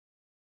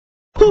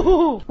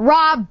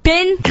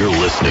Robin. You're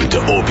listening to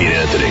Opie and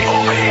Anthony.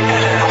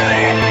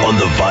 On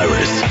the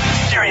virus,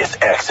 Sirius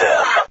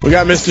XM. We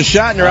got Mr.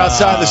 Shatner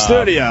outside the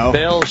studio.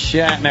 Bill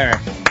Shatner.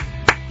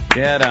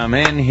 Get him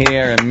in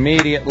here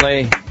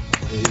immediately.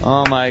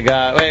 Oh, my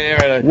God.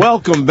 Wait.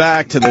 Welcome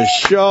back to the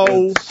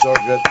show. So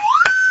good.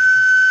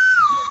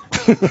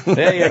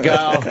 There you go.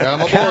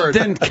 I'm aboard.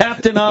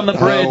 Captain on the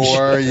bridge.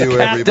 How are you,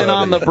 everybody? Captain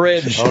on the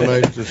bridge. Oh,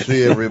 nice to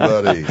see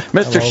everybody.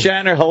 Mr.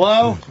 Shatner,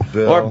 hello.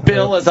 Bill. Or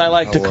Bill, as I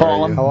like to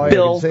call him. How are you?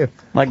 Bill, Good to see you.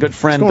 my good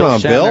friend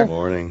What's Bill going on, Shatner. Bill?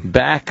 Morning.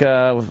 Back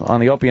on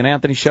the Opie and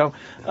Anthony show.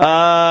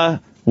 Wow,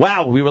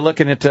 we were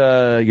looking at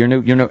your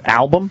new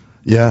album.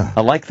 Yeah. I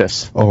like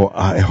this. Oh,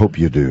 I hope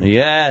you do.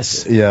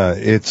 Yes. Yeah,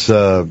 it's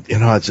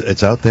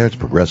it's out there. It's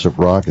progressive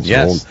rock. It's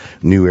Yes. a whole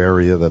new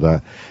area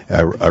that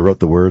I wrote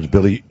the words.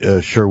 Billy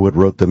Sherwood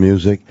wrote the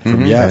music.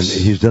 Mm-hmm. Yes.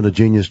 And he's done a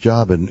genius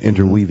job in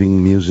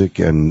interweaving music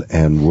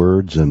and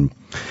words and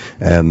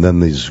then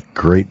these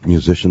great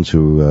musicians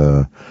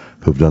who've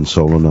done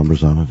solo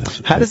numbers on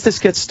it. How does this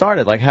get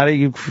started? Like, how do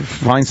you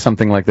find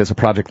something like this, a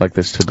project like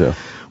this to do?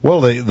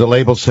 Well, the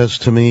label says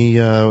to me,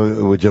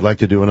 would you like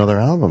to do another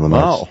album?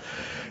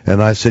 And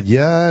I said,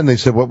 yeah. And they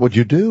said, what would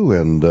you do?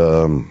 And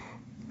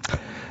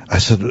I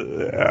said,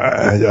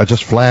 I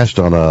just flashed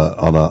on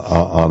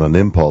an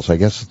impulse. I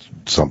guess it's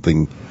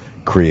something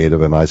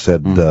creative. And I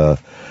said,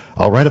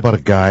 I'll write about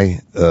a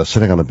guy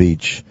sitting on a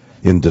beach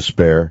in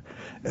despair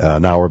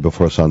an hour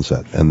before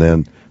sunset. And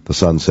then the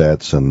sun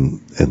sets,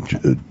 and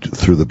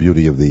through the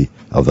beauty of the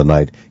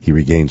night, he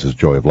regains his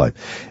joy of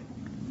life.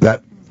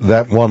 That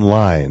one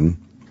line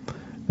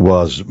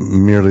was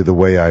merely the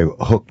way I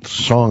hooked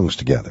songs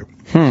together.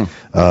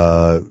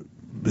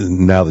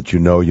 Now that you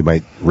know, you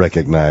might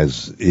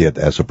recognize it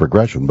as a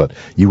progression, but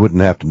you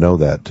wouldn't have to know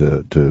that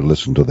to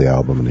listen to the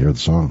album and hear the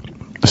songs.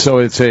 So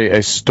it's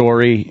a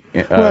story.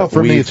 Well,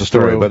 for me, it's a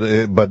story,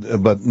 through.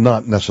 but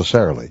not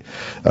necessarily.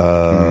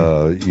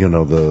 You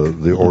know,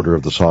 the order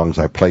of the songs.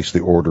 I placed the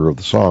order of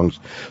the songs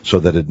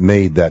so that it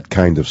made that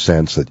kind of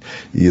sense that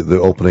the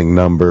opening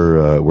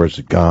number, where's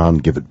it gone?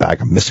 Give it back.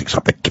 I'm missing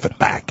something. Give it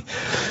back.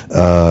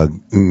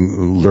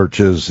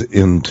 Lurches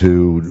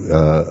into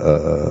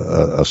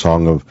a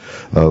song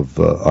of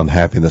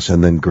unhappiness,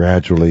 and then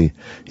gradually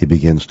he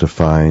begins to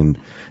find,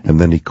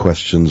 and then he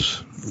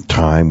questions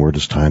time. Where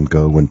does time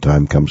go when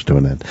time comes to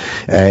an end?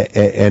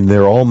 And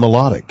they're all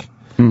melodic,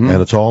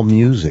 and it's all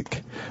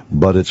music,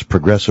 but it's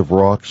progressive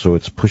rock, so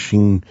it's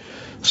pushing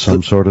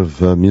some sort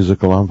of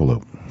musical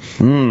envelope.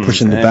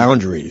 Pushing the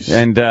boundaries.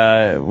 And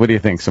what do you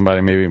think?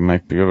 Somebody maybe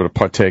might be able to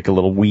partake a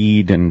little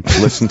weed and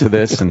listen to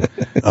this. And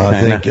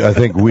I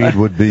think weed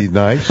would be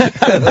nice.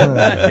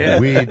 Yeah.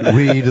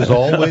 Weed is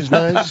always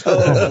nice.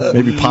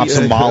 Maybe pop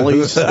some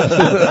mollies.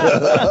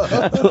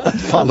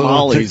 Pop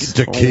mollies.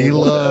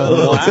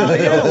 Tequila. Wow,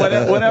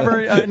 yeah,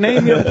 whatever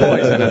name your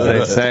poison, as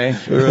they say.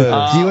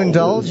 Do you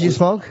indulge? Do you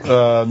smoke?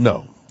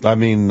 No. I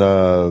mean,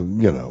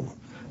 no.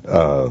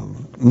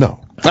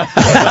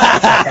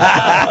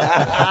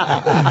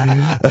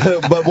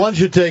 But once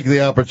you take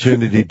the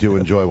opportunity to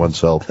enjoy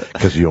oneself,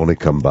 because you only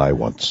come by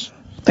once.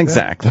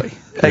 Exactly.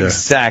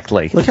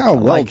 Exactly. Look how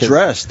well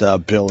dressed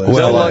Bill is.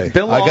 Well,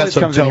 Bill I got always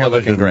some comes in here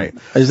looking television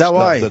great. Is that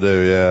why? stuff to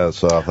do, yeah,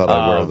 so I thought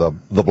I'd wear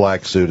the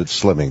black suit.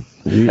 It's slimming.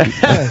 You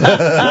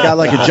got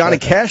like a Johnny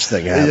Cash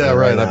thing happening. Yeah,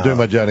 right. now. I'm doing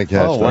my Johnny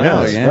Cash Oh, thing. wow.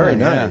 Yeah, it's very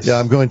nice. Yeah,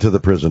 I'm going to the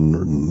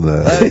prison.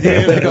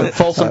 Go to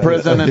Folsom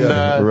Prison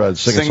and right,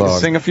 sing a song.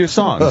 sing a few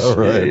songs.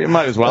 Right. You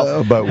might as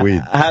well. About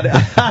weed.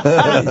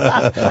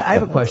 I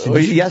have a question.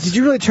 Yes. Did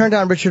you really turn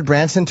down Richard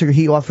Branson?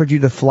 He offered you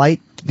the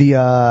flight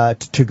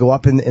to go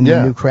up in the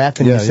new craft,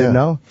 and you said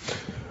no?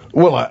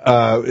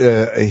 Well,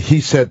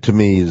 he said to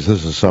me,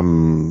 this is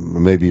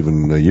maybe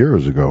even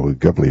a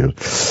couple of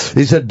years.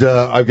 He said,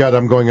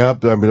 I'm going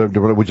up.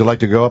 Would you like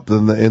to go up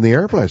in the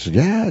airplane? I said,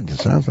 yeah, it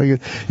sounds like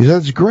it. He said,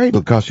 it's great.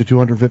 It'll cost you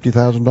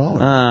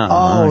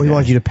 $250,000. He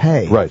wanted you to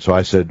pay. Right. So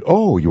I said,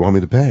 oh, you want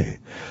me to pay?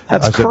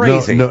 That's I said,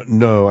 crazy.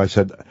 No. I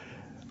said,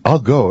 I'll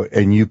go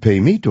and you pay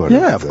me $250,000.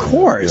 Yeah, of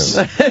course.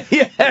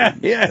 Yeah.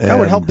 That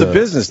would help the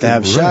business to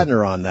have right.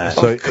 Shatner on that.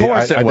 So Of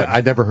course it would.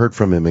 I never heard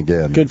from him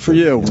again. Good for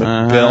you,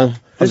 Bill.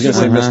 I was going to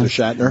say Mr.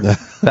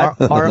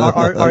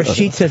 Shatner. Our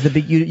sheet says that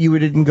you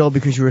didn't go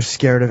because you were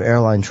scared of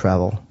airline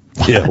travel.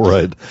 Yeah,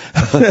 right.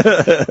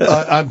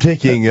 I'm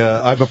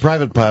a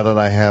private pilot.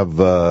 I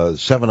have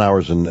 7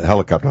 hours in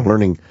helicopter. I'm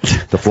learning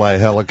to fly a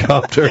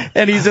helicopter.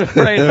 And he's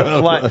afraid to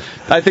fly.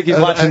 I think he's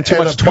watching too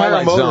much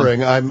Twilight Zone.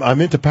 paramotoring.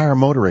 I'm into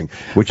paramotoring,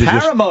 which is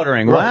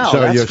Paramotoring, wow,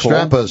 So that's you cool.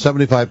 strap a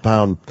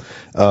 75-pound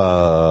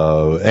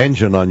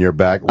engine on your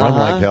back, run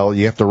like hell.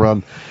 You have to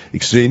run.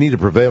 So you need a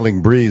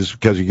prevailing breeze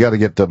because you got to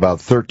get to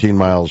about 13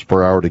 miles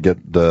per hour to get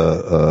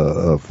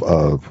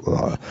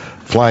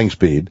flying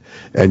speed,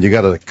 and you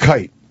got a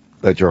kite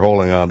that you're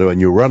holding onto, and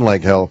you run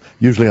like hell,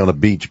 usually on a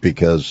beach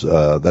because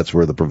that's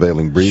where the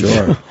prevailing breeze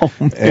is.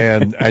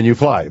 And you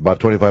fly about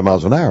 25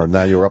 miles an hour. And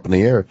now you're up in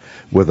the air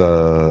with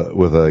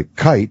a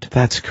kite.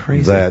 That's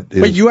crazy. That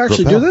is Wait, you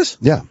actually propelled. do this?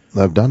 Yeah,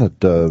 I've done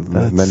it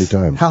many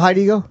times. How high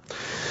do you go?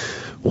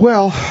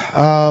 Well,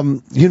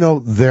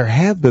 there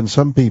have been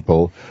some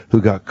people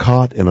who got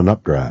caught in an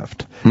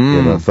updraft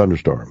in a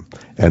thunderstorm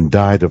and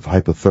died of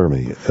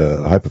hypothermia.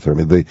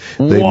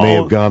 They may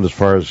have gone as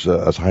far as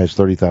high as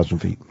 30,000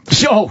 feet. With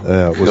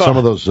some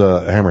of those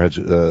hammerheads,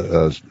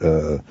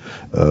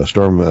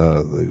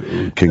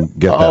 storm can get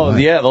that high. Oh,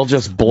 yeah, they'll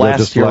just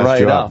blast you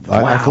right up.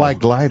 Wow. I fly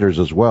gliders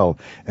as well,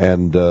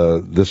 and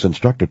this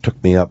instructor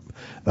took me up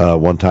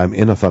one time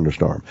in a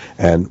thunderstorm,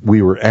 and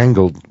we were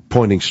angled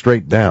pointing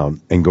straight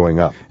down and going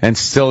up. And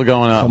still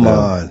going up. Come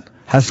on.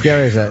 How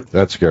scary is that?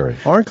 That's scary.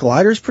 Aren't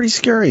gliders pretty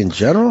scary in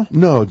general?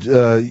 No.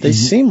 They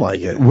seem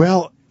like it.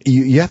 Well,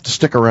 you have to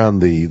stick around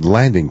the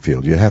landing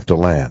field. You have to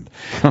land.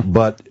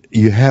 But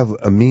you have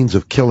a means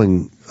of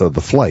killing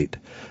the flight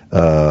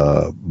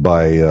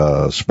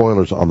by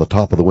spoilers on the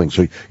top of the wing.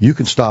 So you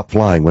can stop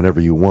flying whenever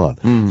you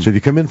want. So if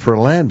you come in for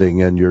a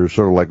landing and you're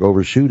sort of like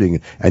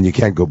overshooting and you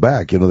can't go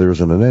back, there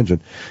isn't an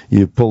engine,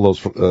 you pull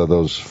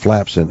those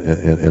flaps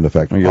in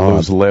effect. You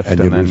lose lift. And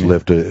you lose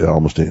lift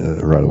almost right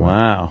away.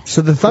 Wow.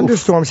 So the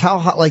thunderstorms, how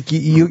hot, like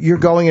you're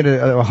going at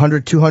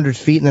 100, 200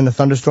 feet and then the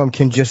thunderstorm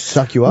can just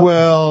suck you up?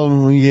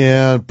 Well,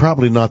 yeah,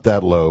 probably not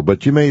that low,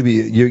 but you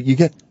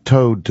get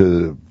towed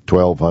to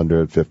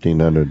 1,200,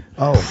 1,500,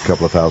 a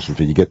couple of thousand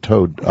feet. You get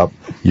towed up,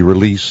 you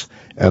release,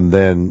 and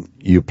then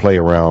you play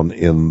around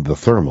in the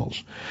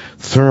thermals.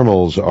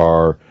 Thermals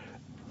are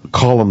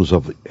columns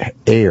of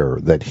air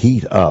that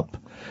heat up,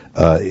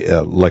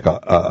 like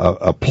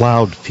a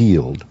plowed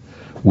field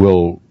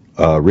will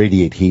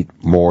radiate heat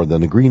more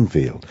than a green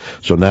field.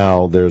 So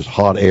now there's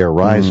hot air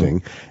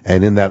rising,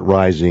 and in that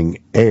rising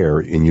air,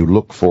 and you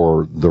look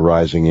for the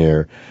rising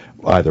air,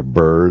 either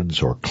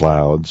birds or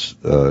clouds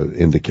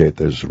indicate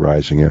there's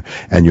rising air,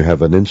 and you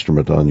have an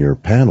instrument on your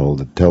panel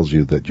that tells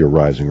you that you're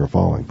rising or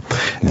falling.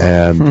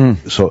 And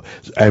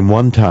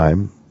one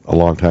time, a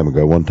long time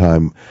ago,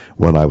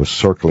 when I was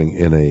circling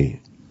in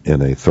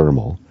a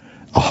thermal,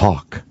 a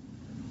hawk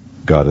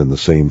got in the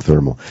same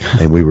thermal,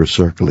 and we were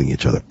circling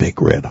each other, big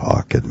red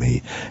hawk at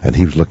me, and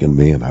he was looking at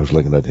me, and I was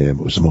looking at him.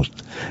 It was the most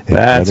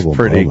incredible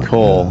pretty moment.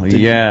 cool.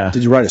 Did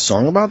you write a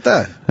song about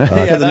that?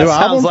 Yeah, the new sounds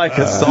album? like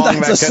a song.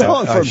 That's a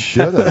song. I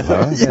should have,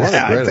 huh?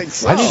 Yeah, I think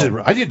so.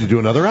 I need to do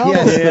another album.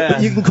 Yes, Yeah.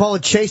 you can call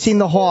it Chasing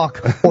the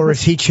Hawk, or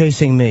Is He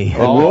Chasing Me?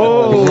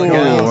 Whoa.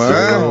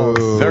 Wow.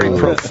 Very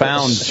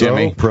profound,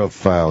 Jimmy. So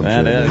profound.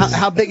 That Jimmy. is.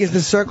 How big is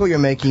the circle you're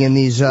making in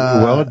these?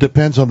 Well, it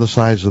depends on the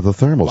size of the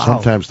thermal. Wow.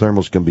 Sometimes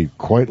thermals can be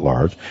quite large.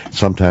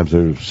 Sometimes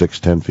they're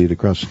 6-10 feet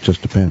across. It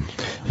just depends.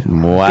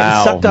 Wow,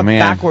 getting sucked up man.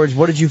 backwards.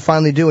 What did you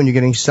finally do when you're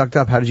getting sucked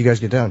up? How did you guys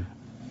get down?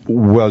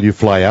 Well, you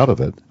fly out of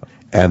it,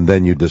 and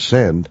then you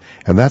descend,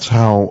 and that's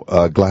how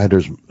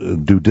gliders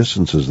do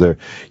distances there.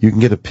 You can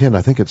get a pin,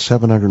 I think it's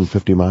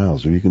 750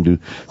 miles, or you can do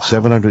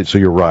 700, so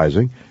you're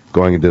rising,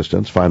 going a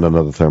distance, find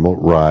another thermal,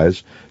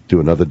 rise, do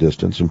another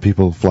distance, and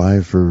people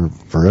fly for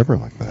forever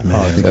like that.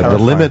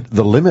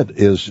 The limit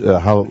is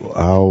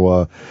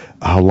how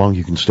long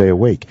you can stay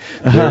awake.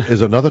 There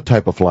is another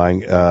type of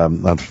flying,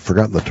 I've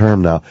forgotten the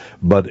term now,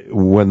 but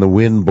when the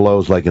wind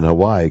blows like in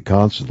Hawaii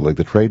constantly, like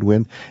the trade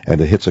wind,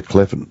 and it hits a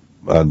cliff and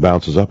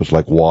bounces up, it's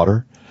like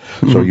water.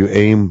 So you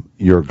aim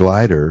your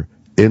glider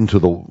into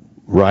the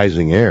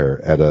rising air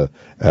at a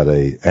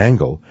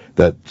angle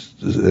that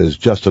is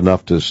just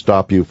enough to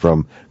stop you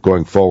from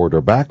going forward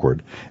or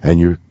backward, and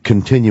you're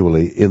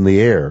continually in the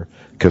air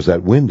because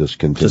that wind is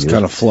continuous. Just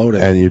kind of floating.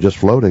 And you're just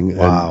floating.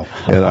 Wow.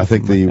 And I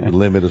think the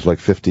limit is like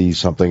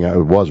 50-something. It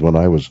was when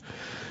I was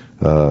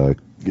aware.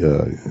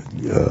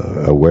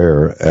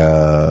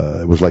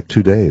 It was like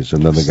 2 days,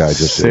 and then the guy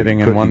just Sitting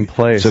in one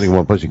place.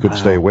 He couldn't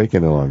stay awake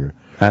any longer.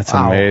 That's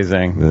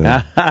amazing.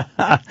 Yeah.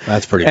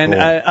 That's pretty cool.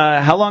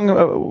 And how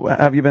long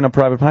have you been a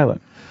private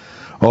pilot?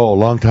 Oh, a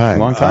long time.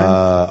 Long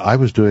time? I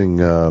was doing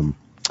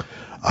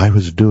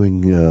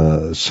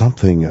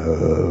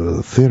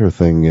something, theater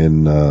thing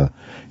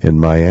in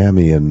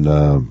Miami in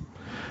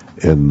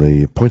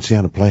the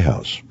Poinciana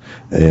Playhouse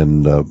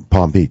in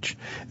Palm Beach,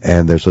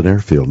 and there's an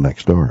airfield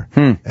next door.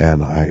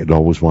 And I had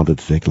always wanted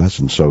to take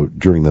lessons. So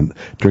during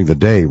the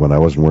day when I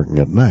wasn't working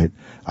at night,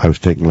 I was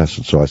taking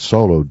lessons. So I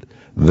soloed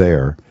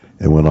there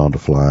and went on to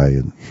fly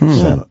in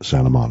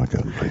Santa Monica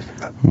and places like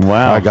that.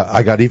 Wow!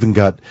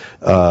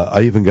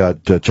 I even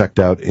got checked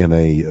out in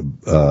a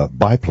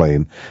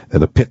biplane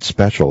in a pit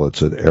special.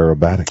 It's an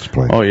aerobatics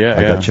plane. Oh yeah,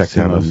 I got checked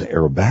out in an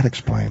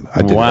aerobatics plane.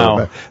 I did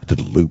I did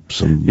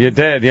loops and you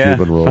did, yeah,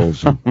 Cuban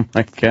rolls. And, oh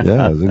my God.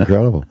 Yeah, it was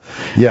incredible.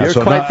 Yeah, you're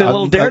quite the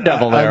little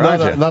daredevil there,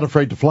 aren't you? I'm not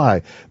afraid to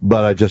fly,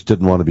 but I just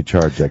didn't want to be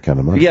charged that kind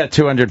of money. Yeah,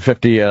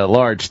 250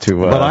 large to.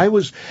 But I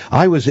was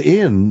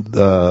in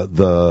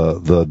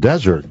the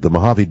desert, the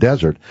Mojave Desert,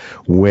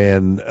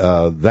 when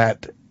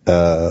that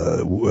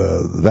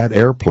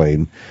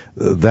airplane,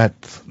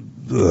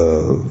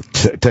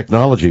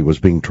 technology was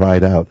being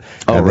tried out,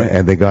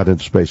 and they got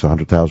into space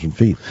 100,000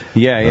 feet.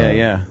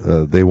 Yeah.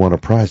 They won a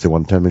prize. They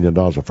won $10 million.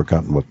 I've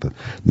forgotten what the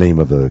name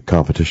of the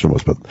competition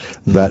was, but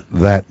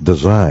that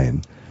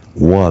design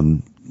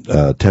won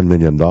 $10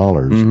 million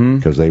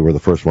because they were the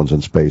first ones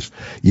in space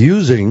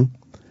using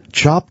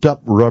chopped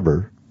up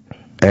rubber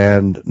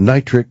and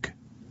nitric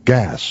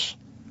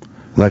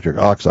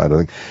oxide, I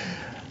think.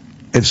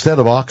 Instead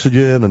of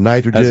oxygen and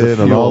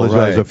nitrogen and all this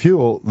as a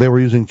fuel, they were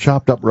using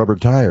chopped up rubber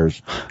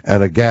tires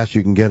and a gas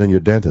you can get in your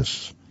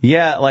dentist's.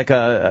 Yeah, like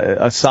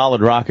a solid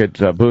rocket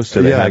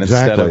booster they had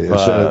exactly.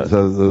 instead of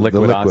the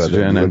liquid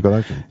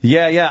oxygen.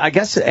 Yeah, I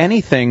guess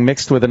anything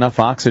mixed with enough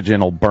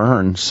oxygen will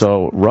burn,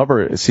 so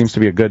rubber seems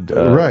to be a good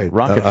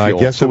rocket fuel. I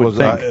guess it was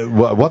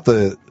what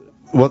the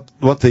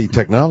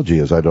technology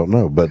is, I don't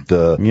know, but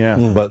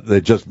but they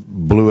just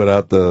blew it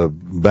out the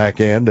back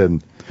end.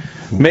 And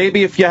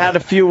maybe if you had a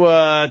few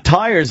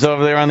tires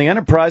over there on the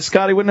Enterprise,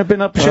 Scotty wouldn't have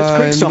been up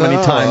Schitt's Creek so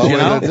many times, you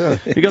know?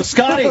 You go,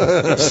 Scotty,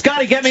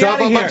 get me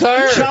out of here.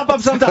 Chop up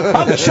some tires.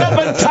 I'm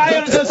chopping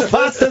tires as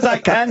fast as I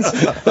can.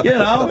 You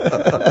know?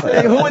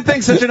 Hey, who would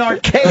think such an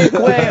archaic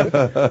way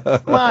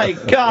of... My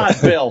God,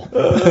 Bill.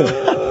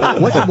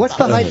 What's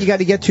the height you got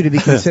to get to be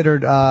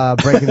considered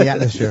breaking the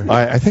atmosphere?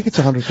 I think it's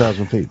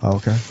 100,000 feet. Oh,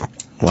 okay.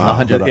 Wow.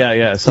 100,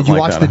 yeah. Did you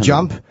watch the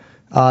jump?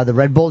 The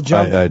Red Bull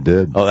jump? I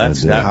did. Oh,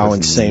 how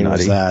insane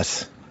was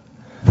that?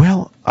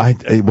 Well,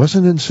 it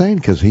wasn't insane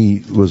because he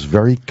was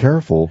very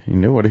careful. He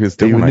knew what he was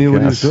doing. He knew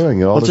what he was doing.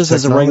 Well, just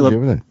as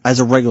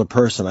a regular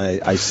person,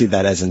 I see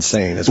that as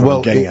insane. That's what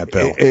I'm getting at,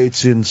 Bill.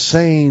 It's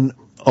insane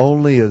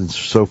only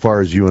so far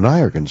as you and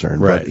I are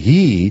concerned. Right. But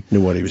he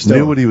knew what he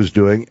was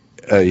doing.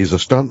 He's a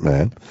stunt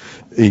man.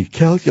 He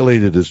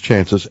calculated his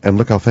chances, and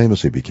look how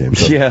famous he became.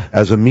 So, yeah.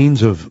 As a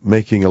means of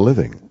making a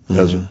living,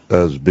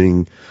 as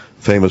being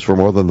famous for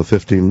more than the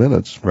 15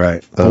 minutes.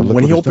 Right.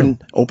 When he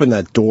opened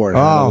that door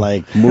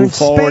and move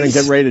forward and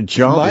get ready to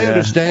jump. My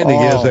understanding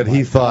is that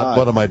he thought,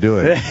 what am I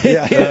doing?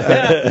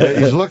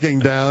 He's looking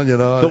down, you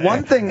know. The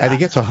one thing... And he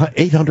gets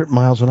 800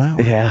 miles an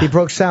hour. Yeah. He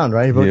broke sound,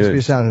 right? He broke the speed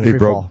of sound. He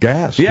broke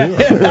gas. Yeah,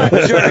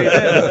 sure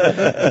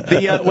he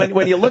did.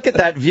 When you look at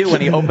that view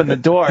when he opened the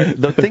door,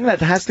 the thing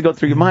that has to go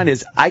through your mind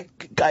is,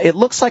 it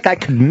looks like I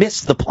could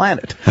miss the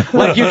planet.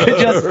 Like you could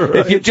just,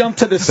 if you jump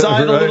to the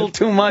side a little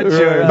too much.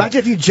 Imagine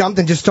if you jumped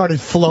and just started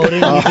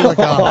floating. And you'd be like,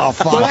 oh,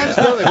 fuck.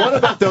 What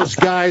about those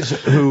guys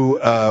who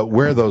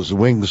wear those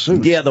wing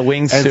suits? Yeah, the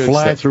wing suits. And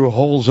fly through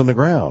holes in the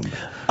ground.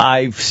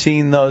 I've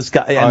seen those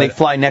guys, and they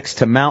fly next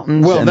to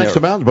mountains. Well, next to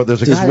mountains, but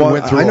there's a guy who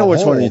went through a hole. I know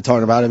which one you're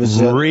talking about. It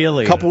was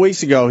really a couple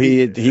weeks ago.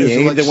 He aimed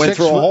and went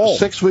through a hole.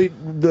 6 feet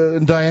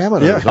in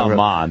diameter. Yeah. Come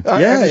on.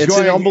 It's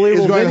an unbelievable video.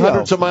 He's going video.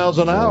 hundreds of miles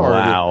an hour.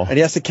 Wow. And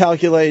he has to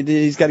calculate.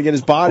 He's got to get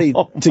his body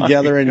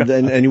together,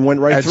 and he went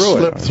right through it.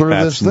 Slipped through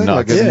this thing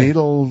like a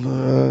needle.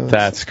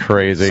 That's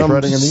crazy.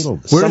 Threading a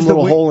needle. Some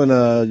little hole in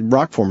a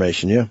rock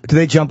formation. Yeah. Do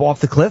they jump off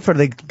the cliff, or do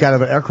they get out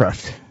of an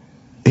aircraft?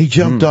 He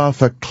jumped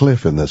off a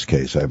cliff in this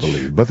case, I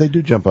believe. But they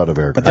do jump out of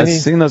aircraft. I've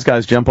seen those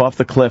guys jump off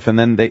the cliff, and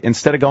then they,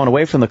 instead of going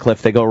away from the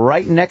cliff, they go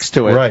right next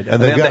to it. Right,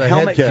 and they've got the a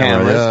helmet head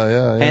camera.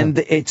 cameras. And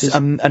it's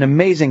an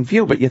amazing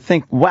view, but you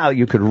think, wow,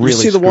 you could really You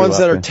see the ones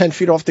that are there. 10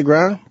 feet off the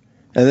ground?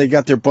 And they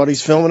got their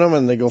buddies filming them,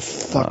 and they go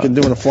fucking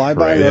doing a flyby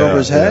right over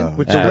his head?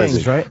 With the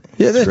wings, right?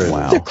 Yeah,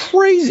 they're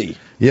crazy.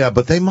 Yeah,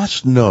 but they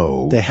must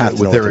know,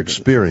 with their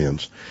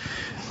experience.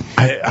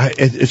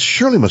 It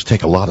surely must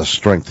take a lot of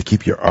strength to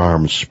keep your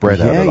arms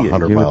spread out at 100 miles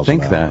an hour. You would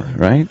think that,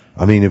 right?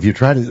 I mean, if you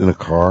tried it in a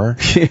car.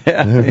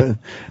 Yeah.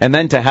 And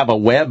then to have a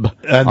web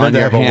on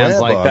your hands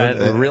like that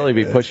would really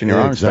be pushing your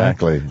arms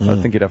back. Exactly. So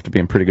I think you'd have to be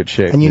in pretty good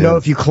shape. And you know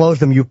if you close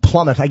them, you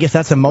plummet. I guess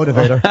that's a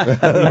motivator.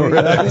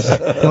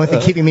 The only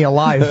thing keeping me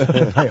alive.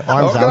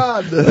 Arms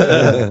out.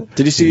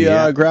 Did you see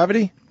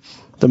Gravity?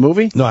 The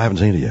movie? No, I haven't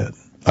seen it yet.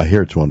 I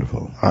hear it's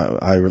wonderful.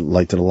 I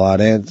liked it a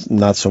lot, and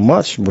not so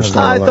much.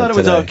 I thought it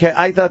was okay.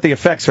 I thought the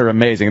effects are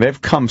amazing.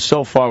 They've come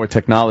so far with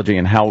technology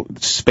and how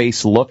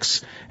space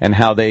looks and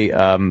how they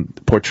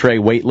portray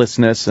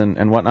weightlessness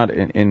and whatnot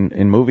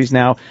in movies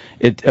now.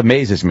 It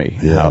amazes me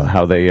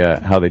how they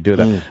do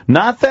that.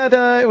 Not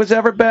that it was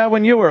ever bad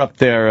when you were up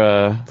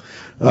there.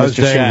 I was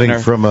dangling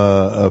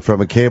Shatner.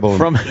 from a cable,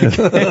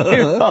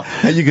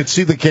 and you could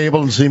see the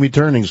cable and see me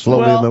turning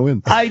slowly in the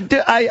wind.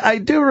 I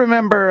do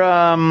remember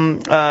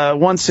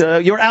once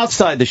you were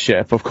outside the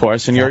ship, of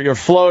course, and you're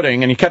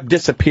floating, and you kept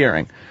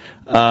disappearing.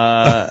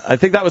 I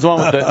think that was the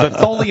one with the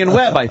Tholian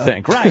web, I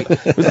think. Right.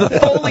 It was the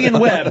Tholian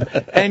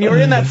web. And you were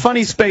in that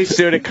funny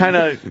spacesuit. It kind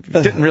of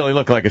didn't really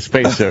look like a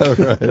spacesuit.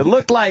 Right. It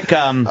looked like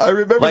I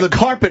remember the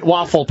carpet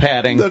waffle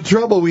padding. The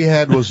trouble we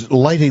had was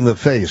lighting the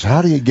face.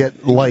 How do you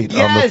get light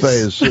on the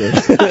face?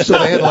 So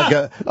they had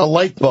like a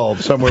light bulb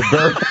somewhere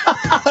buried.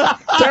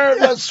 Turn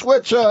the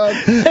switch on.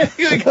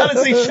 You got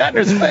to see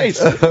Shatner's face.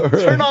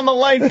 Turn on the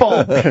light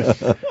bulb.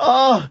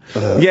 Oh,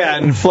 yeah,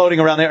 and floating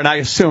around there. And I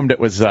assumed it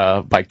was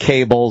by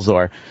cables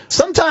or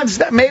sometimes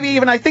maybe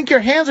even I think your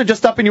hands are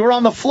just up and you were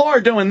on the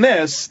floor doing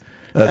this.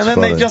 That's and then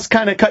funny. they just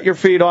kind of cut your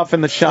feet off in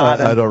the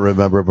shot. I don't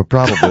remember, but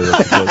probably.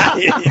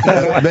 Maybe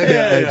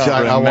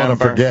I want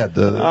to forget.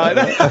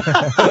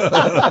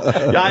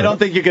 I don't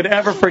think you could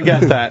ever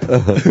forget that.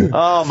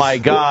 Oh, my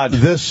God.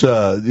 This,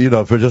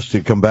 for just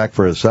to come back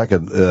for a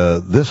second,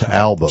 this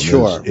album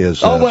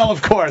is well,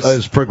 of course.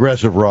 Is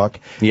progressive rock.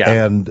 Yeah.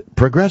 And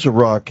progressive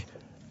rock,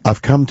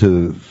 I've come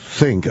to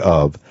think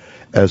of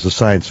as the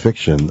science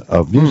fiction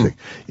of music.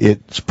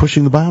 It's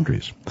pushing the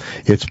boundaries.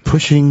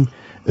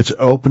 It's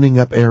opening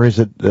up areas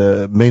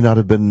that may not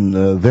have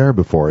been there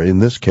before. In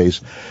this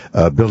case,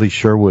 Billy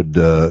Sherwood,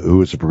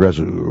 who is a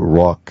progressive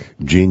rock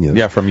genius.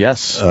 Yeah, from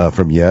Yes.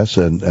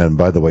 And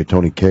by the way,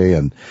 Tony Kaye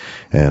and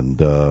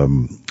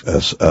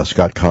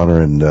Scott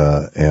Connor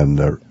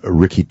and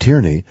Ricky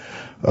Tierney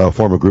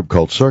form a group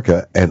called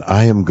Circa, and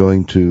I am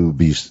going to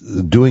be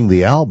doing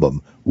the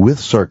album with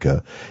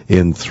Circa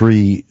in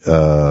 3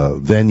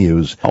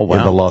 venues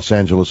in the Los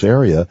Angeles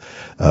area.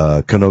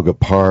 Canoga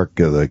Park,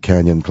 the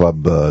Canyon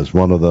Club is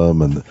one of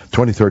them, and the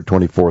 23rd,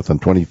 24th,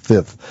 and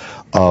 25th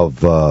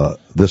of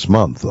this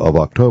month of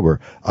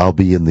October, I'll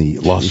be in the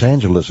Los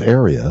Angeles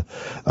area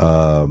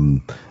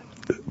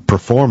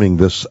performing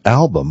this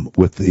album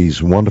with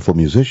these wonderful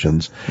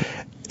musicians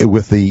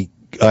with the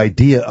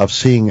idea of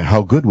seeing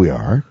how good we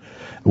are,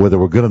 whether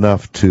we're good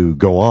enough to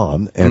go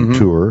on and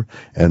tour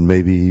and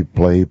maybe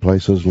play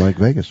places like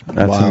Vegas.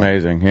 That's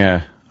amazing,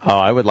 yeah. Oh,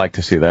 I would like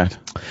to see that.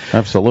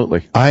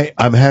 Absolutely.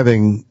 I'm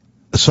having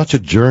such a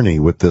journey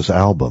with this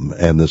album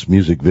and this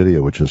music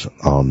video, which is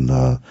on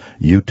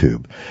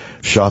YouTube.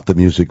 Shot the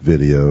music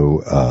video,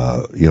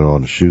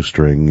 on a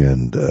shoestring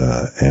and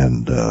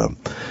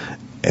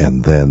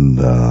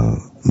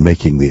then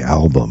making the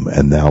album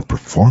and now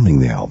performing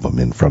the album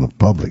in front of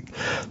public.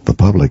 The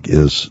public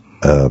is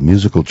a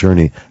musical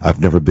journey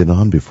I've never been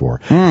on before.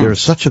 There is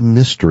such a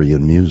mystery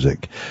in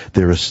music.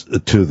 There is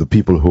to the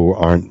people who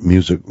aren't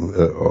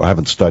or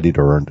haven't studied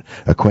or aren't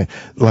acquainted.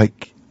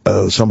 Like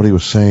somebody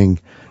was saying,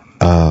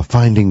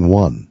 finding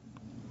one.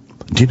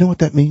 Do you know what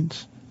that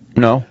means?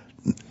 No.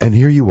 And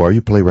here you are.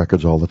 You play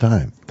records all the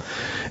time,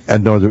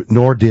 and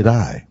nor did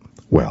I.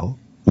 Well,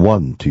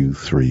 1, 2,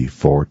 3,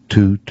 4,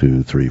 2,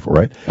 2, 3, 4,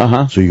 right?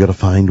 So you got to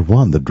find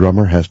one. The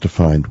drummer has to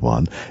find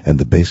one, and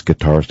the bass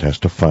guitarist has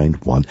to find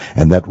one,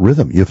 and that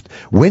rhythm.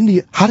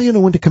 How do you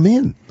know when to come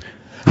in?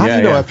 How do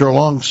you know after a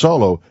long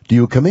solo do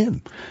you come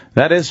in?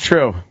 That is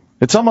true.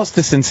 It's almost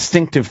this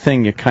instinctive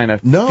thing you kind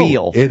of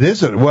feel. It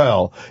isn't.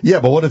 Well, yeah,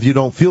 but what if you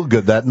don't feel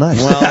good that night?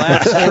 Well,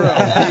 that's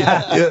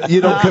true.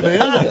 You don't come in?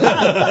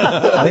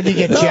 Then you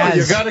get jazz.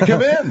 You got to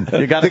come in.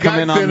 You got to come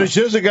in on...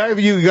 finishes, you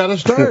got to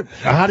start.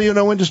 How do you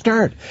know when to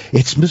start?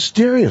 It's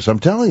mysterious, I'm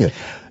telling you.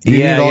 You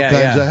need all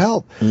kinds of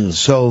help.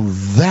 So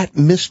that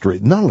mystery,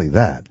 not only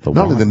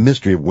the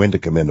mystery of when to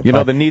come in.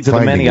 The needs of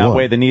the many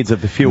outweigh the needs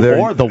of the few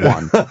or the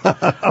one.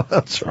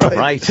 That's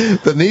right.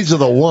 The needs of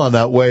the one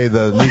outweigh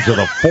the needs of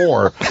the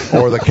 4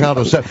 or the count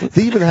of 7.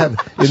 They even have,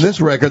 in this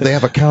record, they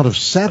have a count of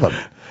 7.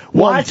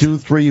 1, 2,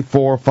 3,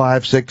 4,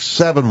 5, 6,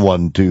 7,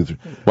 1, 2, 3.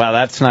 Wow,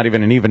 that's not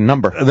even an even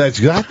number. That's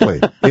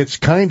exactly. It's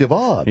kind of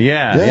odd.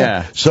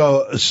 Yeah.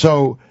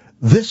 So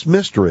this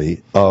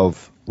mystery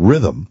of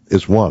rhythm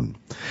is one.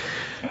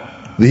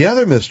 The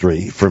other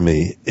mystery for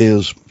me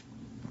is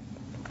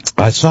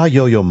I saw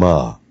Yo-Yo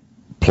Ma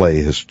play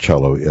his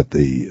cello at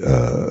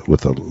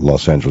with the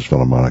Los Angeles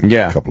Philharmonic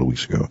a couple of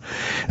weeks ago.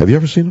 Have you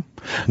ever seen him?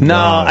 No,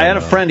 I had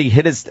a friend. He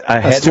hit his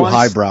head. That's too once,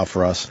 highbrow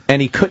for us.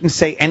 And he couldn't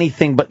say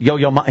anything but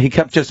Yo-Yo Ma. He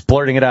kept just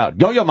blurting it out.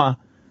 Yo-Yo Ma.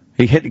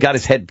 He got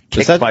his head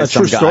kicked by some guy. Is that a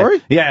true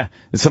story? Yeah,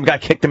 some guy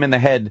kicked him in the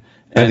head.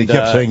 And he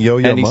kept saying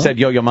Yo-Yo Ma? And he said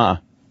Yo-Yo Ma.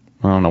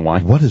 I don't know why.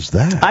 What is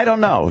that? I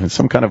don't know. It's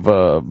some kind of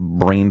a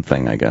brain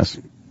thing, I guess.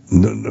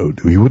 No,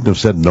 he wouldn't have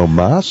said no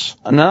mas?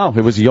 No,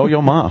 it was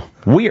Yo-Yo Ma.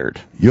 Weird.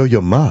 Yo-Yo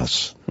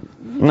mas?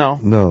 No.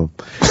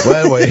 Well,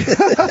 anyway,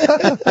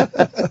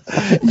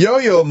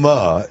 Yo-Yo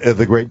Ma is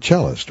the great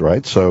cellist,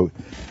 right? So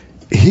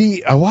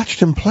I watched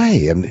him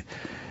play, and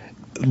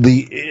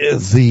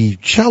the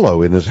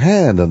cello in his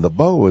hand and the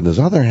bow in his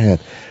other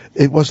hand,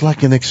 it was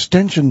like an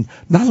extension,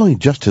 not only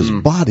just his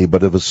body,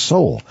 but of his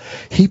soul.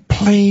 He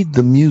played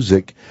the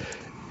music.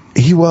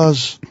 He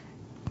was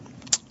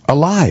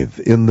alive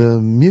in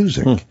the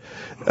music.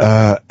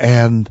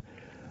 And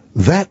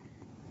the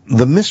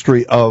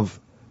mystery of,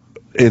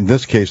 in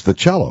this case, the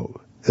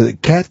cello,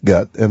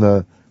 catgut and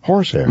a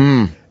horsehair,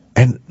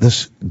 and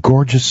this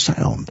gorgeous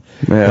sound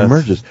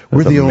emerges.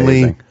 We're the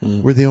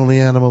only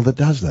animal that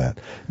does that.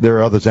 There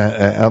are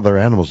other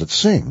animals that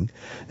sing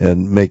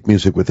and make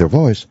music with their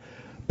voice,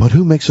 but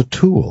who makes a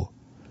tool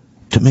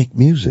to make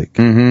music,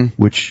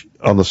 which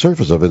on the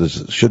surface of it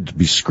should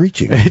be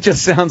screeching? It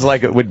just sounds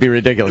like it would be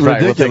ridiculous.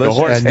 Right? We'll take a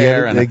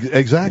horsehair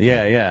exactly.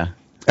 Yeah.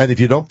 And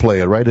if you don't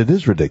play it right, it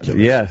is ridiculous.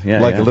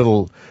 Yeah. Like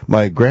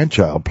my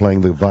grandchild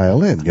playing the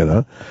violin,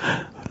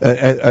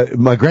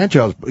 my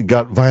grandchild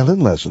got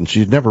violin lessons.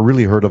 She'd never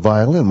really heard a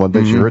violin. One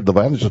day she heard the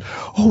violin and said,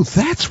 "Oh,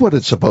 that's what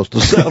it's supposed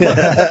to sound like."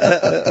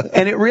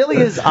 And it really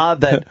is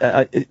odd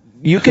that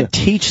you could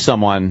teach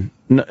someone,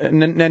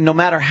 no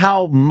matter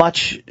how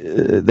much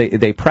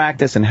they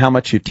practice and how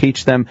much you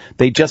teach them,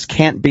 they just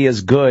can't be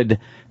as good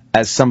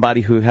as somebody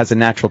who has a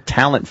natural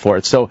talent for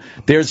it. So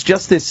there's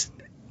just this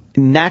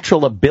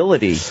natural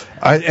ability.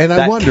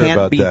 I wonder can't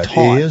about be that.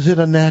 taught. Is it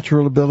a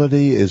natural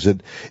ability? Is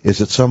it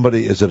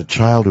a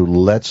child who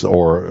lets,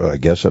 or I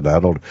guess an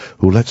adult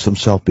who lets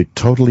themselves be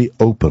totally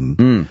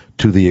open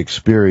to the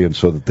experience,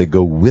 so that they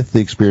go with the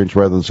experience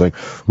rather than saying,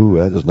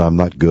 "Ooh, I'm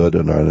not good,"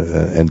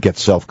 and get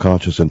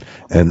self-conscious and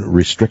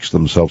restricts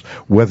themselves,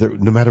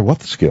 no matter what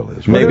the skill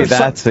is. Maybe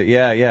that's it.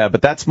 Yeah.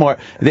 But that's more.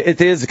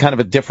 It is kind of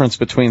a difference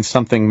between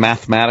something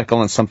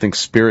mathematical and something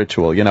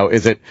spiritual.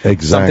 Is it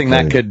something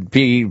that could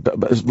be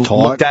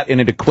looked at in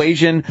an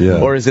equation,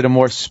 or is it a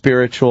more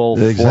spiritual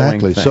flowing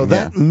thing? So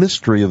that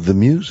mystery of the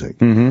music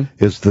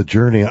is the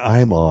journey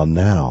I'm on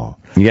now.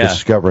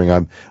 Discovering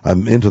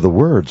I'm into the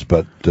words,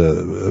 but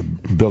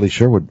Billy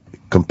Sherwood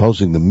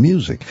composing the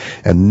music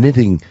and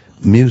knitting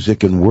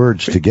music and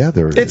words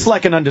together. It's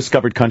like an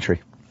undiscovered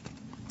country.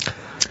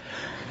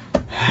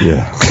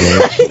 Yeah,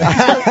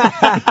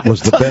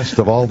 was the best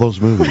of all those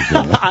movies.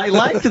 I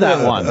liked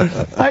that one.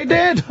 I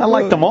did. I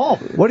liked them all.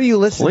 What do you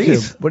listen to?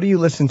 What do you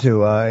listen to?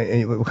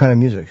 What kind of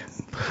music?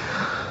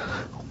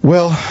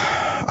 Well,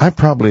 I'm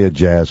probably a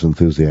jazz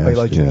enthusiast. Oh, you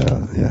like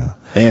jazz? Yeah.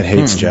 And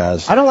hates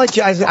jazz. I don't like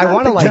jazz. I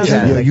want to like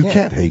jazz. You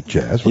can't hate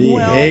jazz. He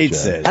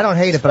hates it. I don't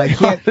hate it, but I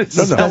can't. No,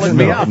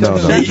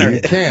 Shatner.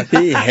 you can't.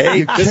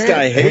 This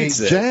guy hates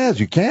it.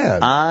 Jazz. You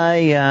can't.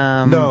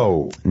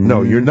 No,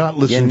 you're not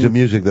listening to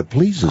music that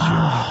pleases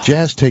you.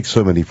 Jazz takes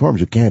so many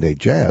forms. You can't hate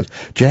jazz.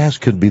 Jazz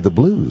could be the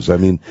blues. I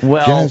mean,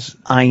 jazz.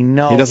 I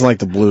know he doesn't like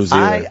the blues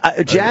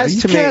either.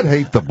 Jazz to me. You can't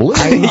hate the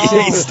blues. He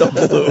hates the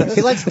blues.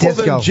 He likes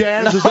disco. Well, then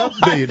jazz is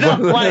upbeat. I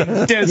don't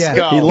like disco.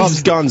 Yeah. He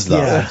loves guns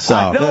though. Yeah. So.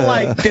 I don't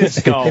like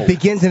disco. It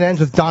begins and ends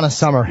with Donna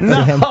Summer. No,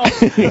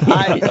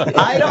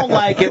 I don't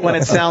like it when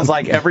it sounds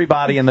like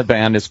everybody in the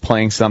band is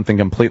playing something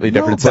completely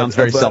different. It sounds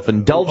very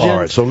self-indulgent. All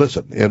right, so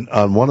listen,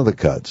 on one of the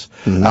cuts,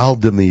 Al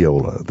Di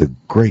Meola, the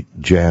great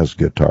jazz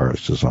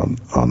guitarist, is on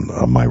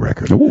my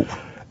record. Ooh.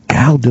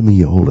 Al Di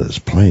Meola is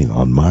playing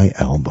on my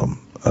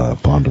album,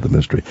 Pond of the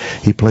Mystery.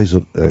 He plays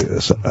a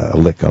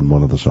lick on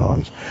one of the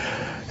songs.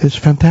 It's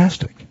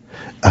fantastic.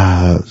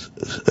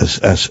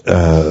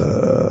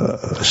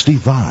 Steve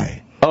Vai.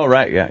 Oh,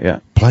 right, yeah.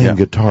 Playing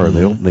guitar in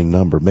the opening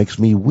number makes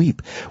me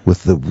weep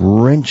with the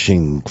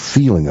wrenching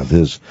feeling of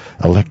his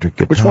electric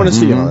guitar. Which one is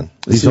he on?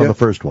 He's on the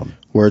first one.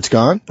 Where It's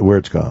Gone? Where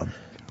It's Gone.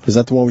 Is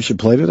that the one we should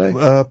play today?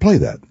 Play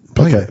that.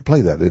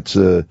 Play that. It's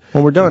when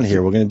we're done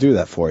here, we're going to do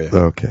that for you.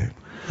 Okay.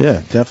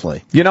 Yeah,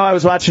 definitely. I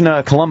was watching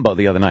Columbo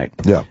the other night.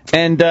 Yeah.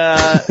 And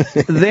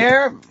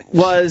there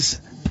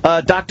was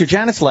Dr.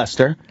 Janice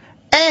Lester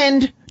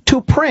and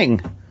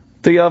T'Pring,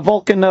 the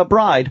Vulcan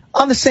bride,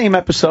 on the same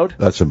episode.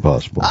 That's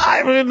impossible.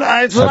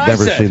 That's what I've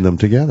never said. seen them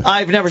together.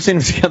 I've never seen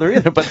them together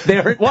either, but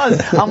there it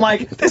was. I'm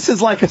like, this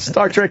is like a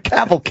Star Trek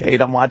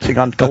cavalcade I'm watching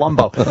on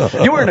Columbo.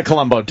 You were in a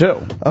Columbo,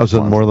 too. I was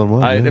in more than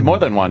one. More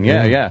than one,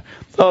 yeah.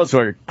 Those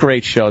were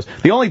great shows.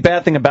 The only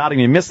bad thing about it,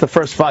 you missed the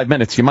first 5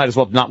 minutes. You might as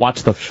well not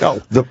watch the show.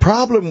 The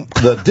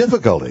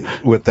difficulty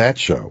with that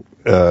show,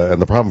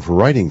 and the problem for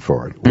writing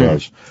for it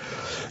was...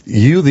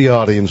 You, the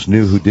audience,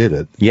 knew who did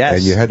it,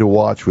 and you had to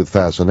watch with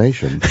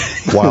fascination,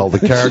 while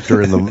the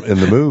character in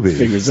the movie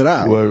figures it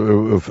out,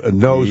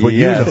 knows what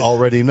you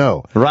already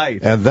know.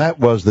 Right, and that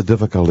was the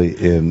difficulty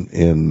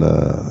in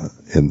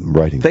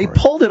writing. They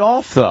pulled it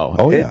off, though.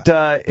 Oh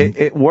yeah,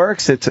 it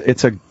works.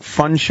 It's a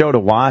fun show to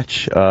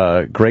watch.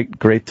 Great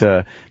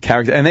character,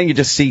 and then you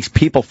just see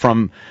people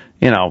from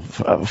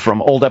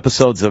from old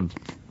episodes of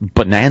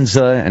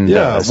Bonanza and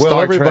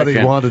Star everybody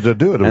Trek wanted to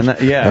do it. It was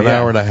an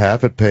hour and a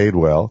half. It paid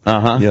well,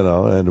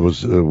 and it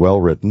was well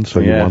written, so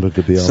you wanted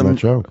to be on that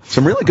show.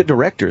 Some really good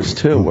directors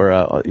too,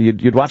 where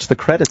you'd watch the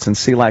credits and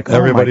see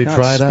everybody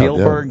tried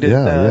Spielberg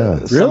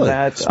out. Spielberg did some of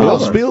that. Well,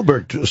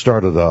 Spielberg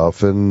started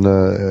off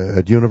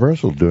at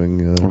Universal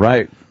doing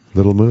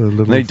little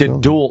They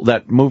did films.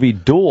 that movie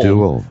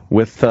Duel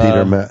with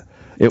Peter.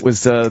 It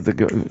was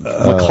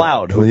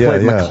McLeod who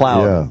played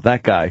McLeod.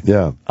 That guy.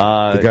 Yeah.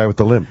 The guy with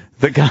the limp.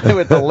 The guy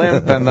with the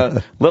limp and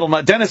the little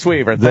Dennis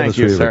Weaver. Thank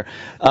you, sir.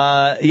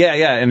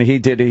 And he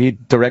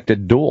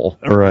directed Duel.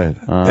 Right.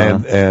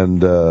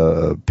 And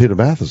Peter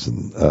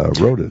Matheson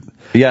wrote it.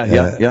 Yeah.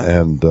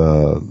 And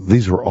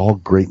these were all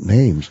great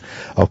names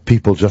of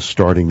people just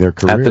starting their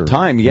career. At the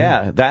time,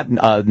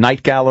 that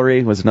Night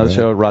Gallery was another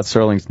show. Rod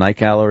Serling's Night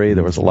Gallery.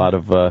 There was a lot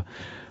of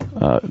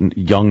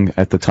young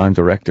at the time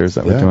directors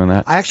that were doing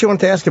that. I actually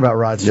wanted to ask about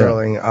Rod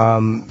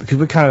Serling because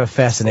we kind of have a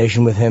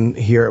fascination with him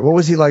here. What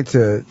was he like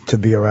to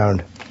be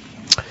around?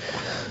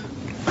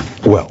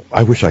 Well,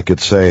 I wish I could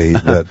say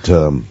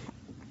that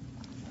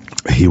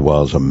he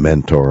was a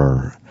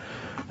mentor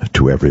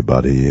to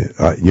everybody.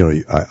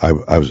 I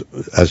was,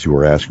 as you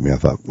were asking me, I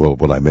thought, well,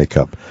 would I make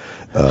up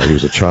he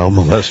was a child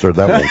molester?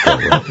 That won't go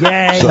well.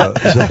 Yay! No,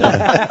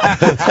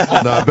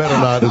 I better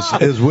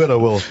not. His widow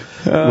will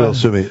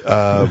sue me.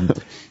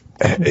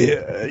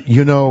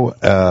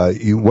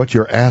 What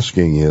you're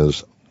asking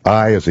is,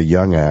 I, as a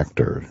young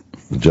actor,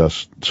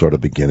 just sort of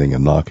beginning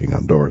and knocking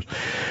on doors,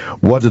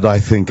 what did I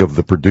think of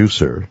the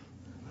producer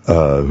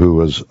who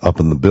was up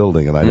in the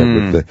building, and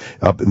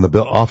up in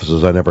the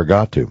offices I never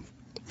got to?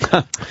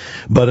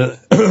 But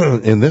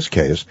in this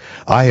case,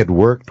 I had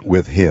worked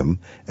with him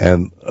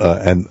and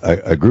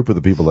a group of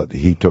the people that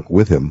he took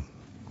with him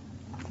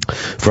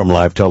from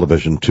live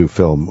television to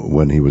film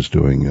when he was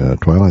doing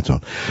Twilight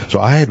Zone. So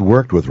I had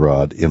worked with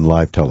Rod in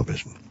live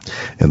television.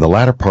 In the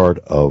latter part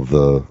of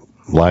the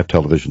live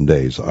television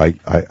days,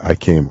 I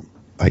came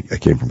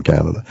from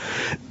Canada,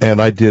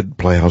 and I did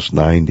Playhouse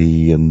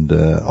 90 and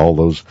all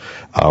those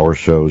hour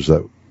shows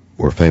that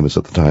were famous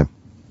at the time.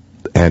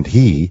 And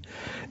he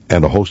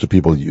and a host of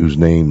people whose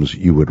names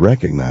you would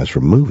recognize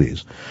from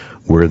movies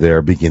were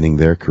there beginning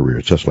their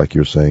careers, just like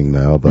you're saying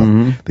now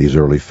about these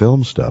early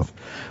film stuff.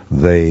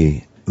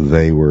 They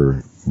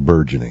were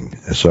burgeoning.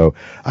 So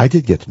I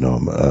did get to know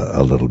him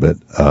a little bit.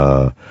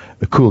 A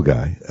cool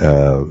guy,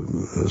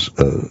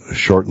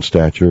 short in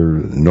stature,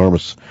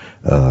 enormous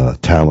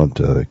talent,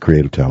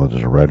 creative talent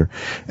as a writer,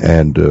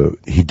 and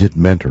he did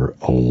mentor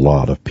a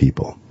lot of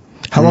people.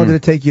 How long did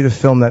it take you to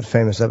film that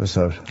famous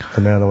episode,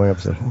 the Man on the Wing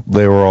episode?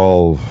 They were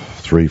all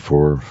 3,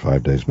 4,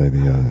 5 days, maybe.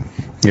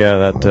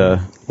 Yeah,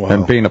 that. Wow.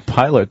 And being a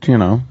pilot, you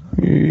know,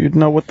 you'd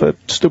know what the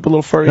stupid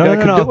little furry guy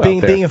could do out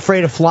there. Being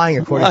afraid of flying,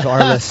 according to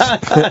our list. I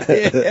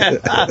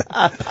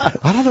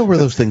don't know where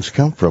those things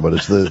come from, but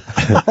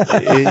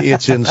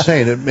it's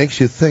insane. It makes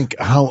you think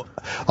how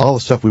all the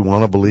stuff we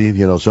want to believe,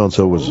 you know,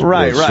 so-and-so was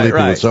sleeping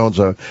with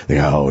so-and-so.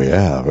 Oh,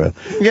 yeah. But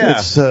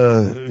it's,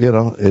 you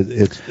know,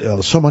 it's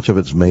so much of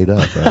it's made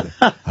up.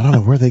 I don't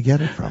know where they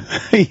get it from.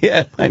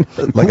 Yeah. I know.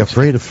 Like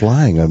afraid of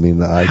flying. I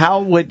mean,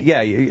 how would,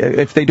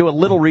 if they do a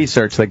little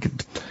research, they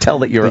could tell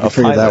that you're a pilot.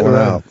 Figure that one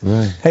out.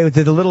 Right. Hey,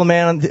 did the little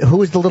man, who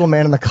was the little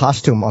man in the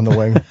costume on the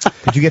wing?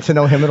 Did you get to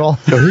know him at all?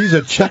 He's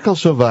a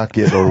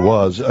Czechoslovakian, or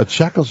was a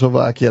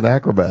Czechoslovakian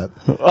acrobat.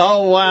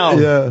 Oh, wow.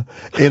 Yeah,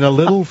 in a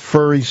little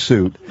furry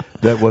suit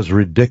that was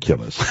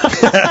ridiculous.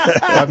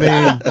 I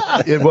mean,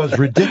 it was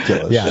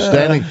ridiculous. Yeah.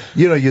 Standing,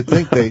 you know, you'd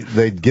think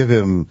they'd give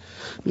him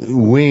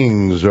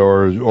wings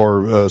or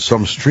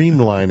some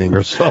streamlining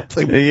or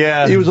something.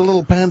 Yeah. He was a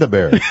little panda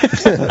bear on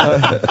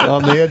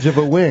the edge of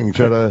a wing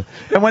trying to.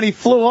 And when he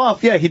flew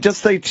off, they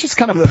just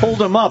kind of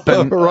pulled him up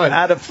and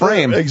out of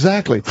frame.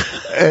 Exactly.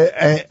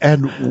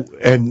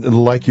 And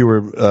like you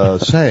were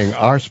saying,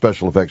 our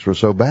special effects were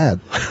so bad,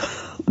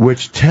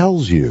 which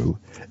tells you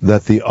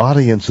that the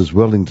audience is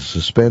willing to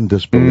suspend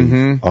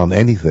disbelief on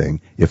anything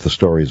if the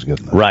story is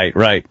good enough. Right.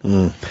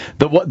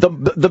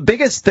 The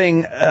biggest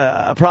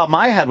problem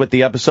I had with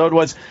the episode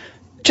was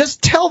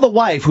just tell the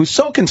wife, who's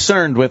so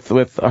concerned with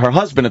her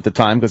husband at the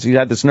time because he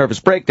had this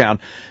nervous breakdown,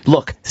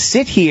 look,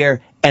 sit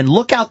here and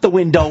look out the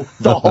window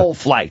the whole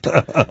flight.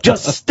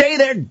 Just stay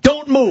there,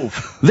 don't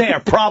move. There,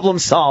 problem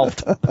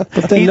solved.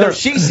 Either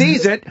she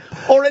sees it,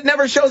 or it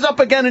never shows up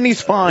again and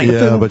he's fine.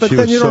 Yeah, but she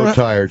was so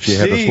tired she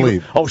had to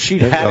sleep. Oh, she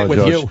had it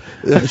with you.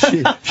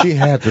 She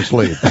had to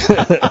sleep.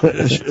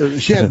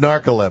 She had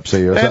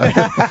narcolepsy or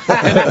something.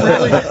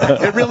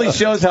 And it really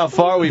shows how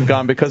far we've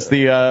gone because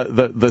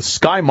the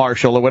sky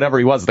marshal or whatever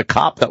he was, the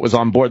cop that was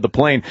on board the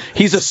plane,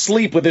 he's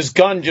asleep with his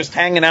gun just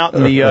hanging out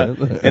in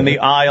the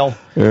aisle.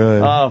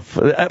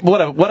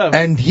 What a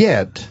and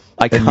yet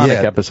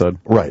iconic episode.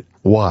 Right.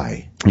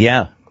 Why?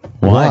 Yeah.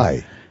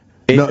 Why?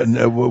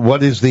 No,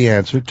 what is the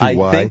answer to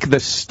why? I think the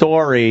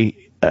story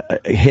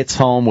hits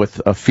home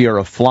with a fear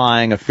of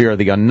flying, a fear of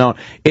the unknown.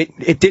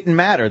 It didn't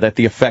matter that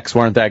the effects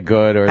weren't that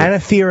good, and a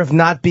fear of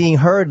not being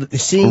heard,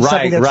 seeing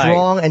something that's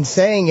wrong and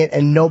saying it,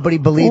 and nobody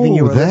believing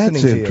you or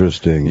listening to you. That's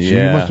interesting. Yeah. So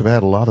you must have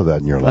had a lot of that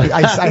in your life.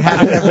 I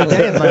have it every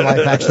day of my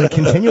life, actually,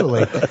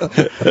 continually.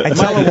 I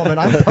tell a woman,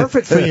 I'm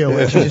perfect for you,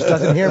 and she just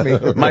doesn't hear me.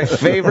 My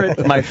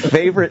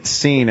favorite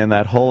scene in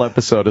that whole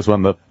episode is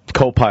when the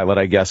co-pilot,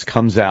 I guess,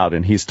 comes out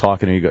and he's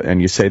talking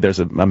and you say there's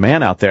a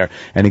man out there,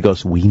 and he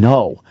goes, we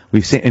know.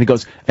 We've seen, and he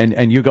goes,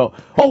 and you go,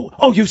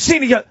 oh, you've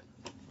seen it yet?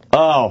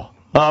 Oh,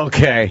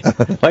 okay.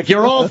 Like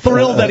you're all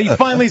thrilled that he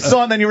finally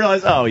saw, and then you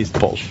realize, oh, he's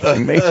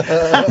bullshitting me.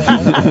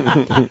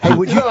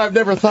 Hey, I've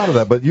never thought of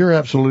that, but you're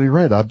absolutely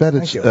right. I bet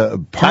it's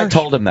I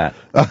told him that.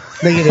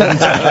 No, you didn't.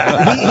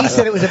 He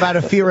said it was about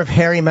a fear of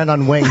hairy men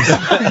on wings.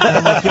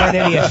 I'm like, you're an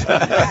idiot.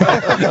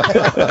 I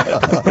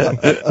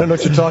don't know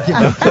what you're talking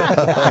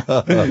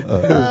about.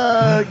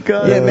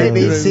 God. Yeah,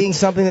 maybe he's seeing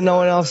something that no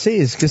one else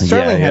sees. Because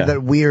Sterling had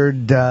that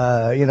weird,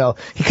 you know,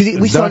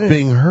 because not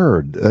being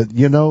heard.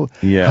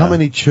 How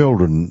many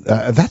children?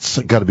 That's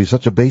got to be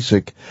such a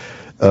basic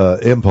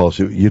impulse.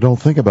 You don't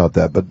think about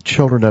that, but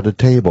children at a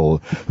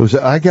table who say,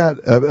 "I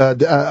got,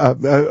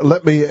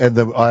 let me," and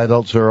the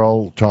adults are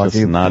all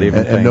talking,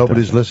 and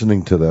nobody's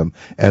listening to them,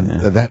 and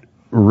that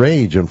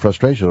rage and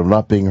frustration of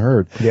not being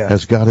heard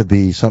has got to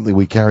be something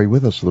we carry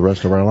with us for the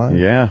rest of our lives.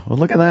 Yeah, well,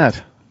 look at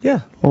that. Yeah,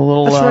 that's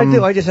what I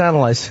do. I just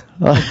analyze.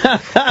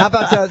 How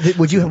about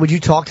would you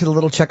talk to the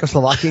little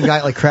Czechoslovakian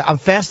guy like I'm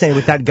fascinated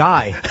with that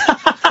guy.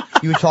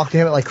 You would talk to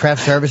him at like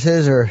craft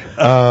services or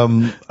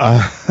the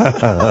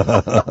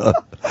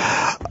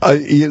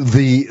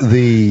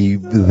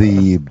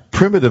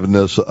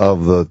primitiveness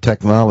of the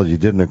technology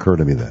didn't occur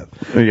to me then.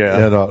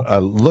 Yeah.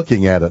 And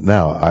looking at it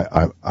now,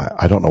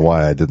 I don't know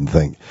why I didn't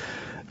think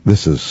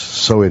This is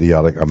so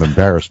idiotic. I'm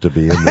embarrassed to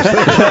be in this.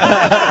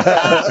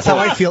 That's how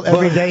I feel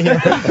every day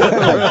here.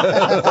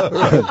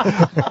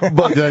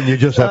 But then you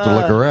just have to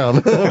look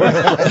around.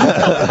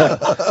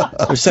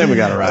 They're saying we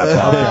got to wrap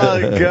up.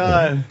 Oh,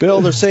 God. Bill,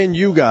 they're saying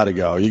you got to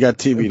go. You got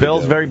TV to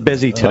Bill's do. very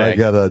busy today. I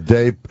got a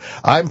day.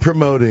 I'm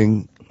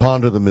promoting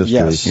Ponder the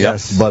Mystery.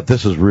 Yes. But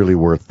this is really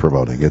worth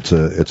promoting. It's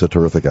a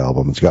terrific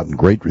album. It's gotten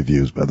great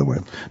reviews, by the way.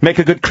 Make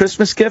a good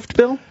Christmas gift,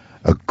 Bill?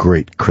 A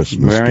great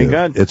Christmas Very gift.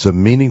 good. It's a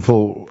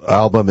meaningful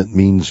album. It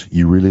means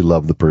you really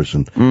love the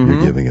person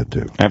you're giving it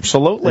to.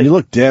 Absolutely. And you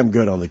look damn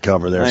good on the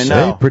cover there. I Sam.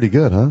 know. Hey, pretty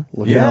good, huh?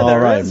 Looking Yeah, all there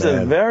right, is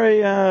man. a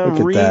very at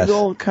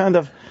regal kind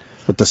of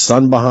With the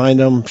sun behind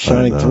him,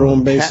 shining through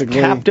him,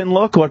 basically. captain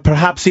look, or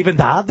perhaps even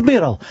the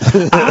admiral.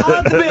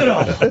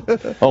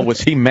 Admiral! Oh,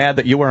 was he mad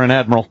that you were an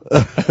admiral?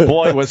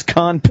 Boy, was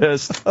Con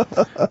pissed.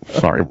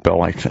 Sorry,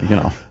 Bill.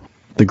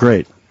 The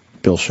great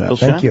Bill Shatner.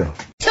 Thank you.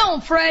 Tell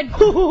him, Fred.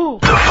 The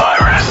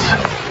Virus.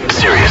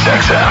 Sirius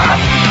XM.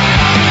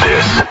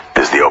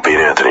 This is the Opie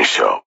and Anthony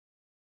Show.